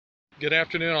Good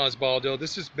afternoon, Osvaldo.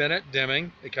 This is Bennett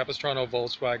Deming at Capistrano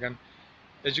Volkswagen.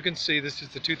 As you can see, this is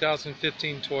the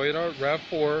 2015 Toyota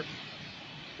RAV4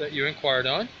 that you inquired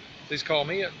on. Please call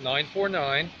me at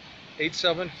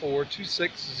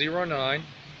 949-874-2609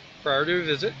 prior to a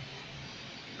visit.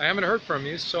 I haven't heard from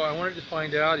you, so I wanted to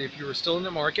find out if you were still in the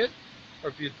market or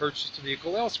if you'd purchased a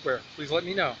vehicle elsewhere. Please let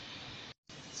me know.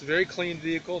 It's a very clean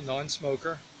vehicle,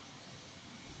 non-smoker.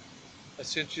 I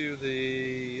sent you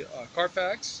the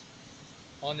Carfax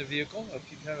on the vehicle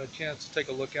if you've had a chance to take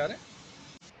a look at it.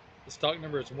 The stock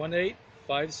number is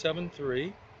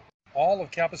 18573. All of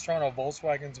Capistrano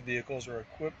Volkswagen's vehicles are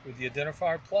equipped with the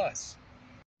Identifier Plus.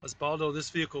 Osvaldo,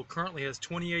 this vehicle currently has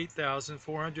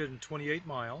 28,428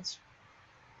 miles.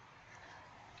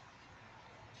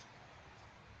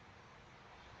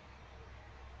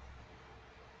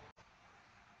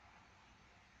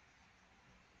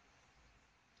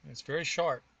 It's very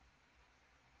sharp.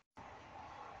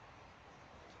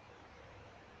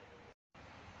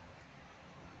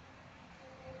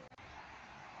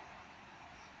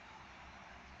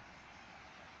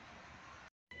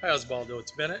 Hi Osvaldo,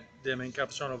 it's Bennett Deming,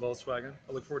 Capistrano Volkswagen.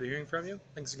 I look forward to hearing from you.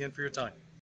 Thanks again for your time.